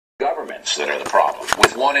governments that are the problem,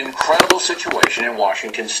 with one incredible situation in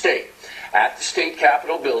Washington state. At the state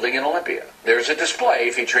capitol building in Olympia, there's a display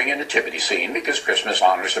featuring a nativity scene because Christmas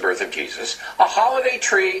honors the birth of Jesus, a holiday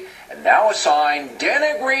tree, and now a sign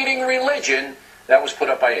denigrating religion that was put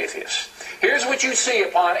up by atheists. Here's what you see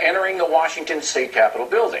upon entering the Washington state capitol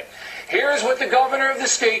building. Here's what the governor of the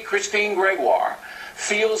state, Christine Gregoire,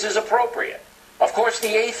 feels is appropriate. Of course,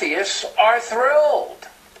 the atheists are thrilled.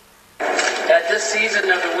 At this season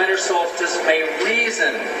of the winter solstice, may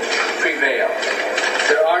reason prevail.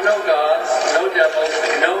 There are no gods, no devils,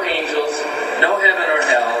 no angels, no heaven or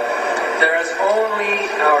hell. There is only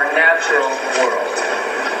our natural world.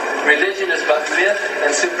 Religion is but myth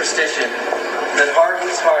and superstition that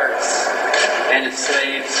hardens hearts and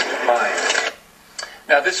enslaves minds.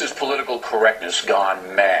 Now, this is political correctness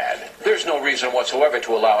gone mad. There's no reason whatsoever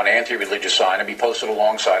to allow an anti-religious sign to be posted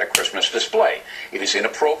alongside a Christmas display. It is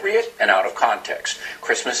inappropriate and out of context.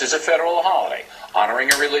 Christmas is a federal holiday,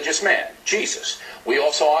 honoring a religious man, Jesus. We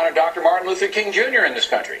also honor Dr. Martin Luther King Jr. in this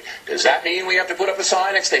country. Does that mean we have to put up a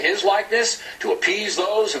sign next to his likeness to appease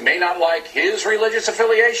those who may not like his religious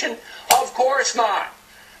affiliation? Of course not.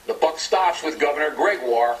 The buck stops with Governor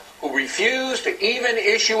Gregoire, who refused to even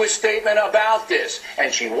issue a statement about this,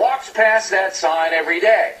 and she walks past that sign every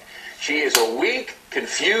day. She is a weak,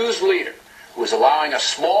 confused leader who is allowing a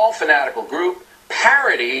small fanatical group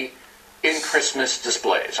parody in Christmas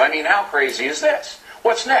displays. I mean, how crazy is this?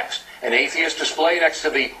 What's next? An atheist display next to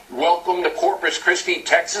the Welcome to Corpus Christi,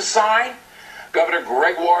 Texas sign? Governor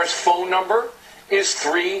Gregoire's phone number is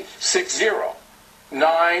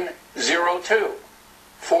 360-902.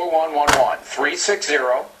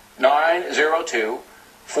 4111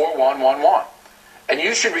 360-902-4111. And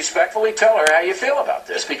you should respectfully tell her how you feel about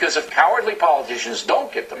this, because if cowardly politicians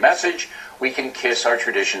don't get the message, we can kiss our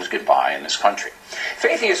traditions goodbye in this country. If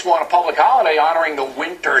atheists want a public holiday honoring the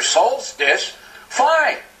winter solstice,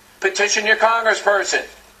 fine. Petition your congressperson.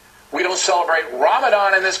 We don't celebrate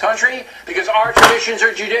Ramadan in this country because our traditions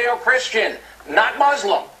are Judeo-Christian, not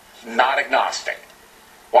Muslim, not agnostic.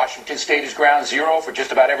 Washington state is ground zero for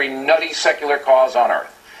just about every nutty secular cause on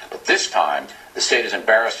earth. But this time, the state has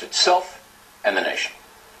embarrassed itself and the nation.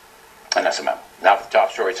 And that's a memo. Now for the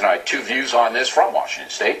top story tonight, two views on this from Washington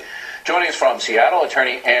state. Joining us from Seattle,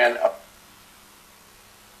 attorney Ann.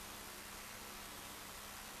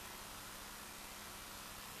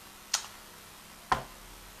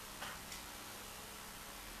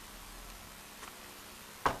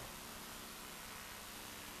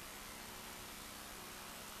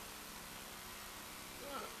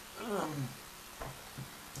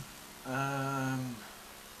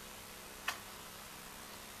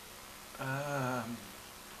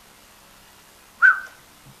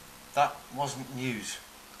 That wasn't news.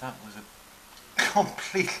 That was a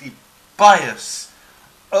completely biased,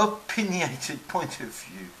 opinionated point of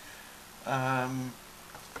view.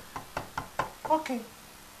 Okay.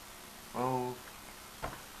 Well,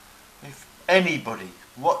 if anybody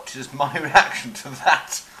watches my reaction to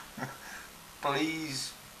that,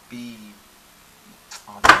 please be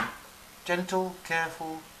gentle,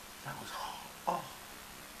 careful. That was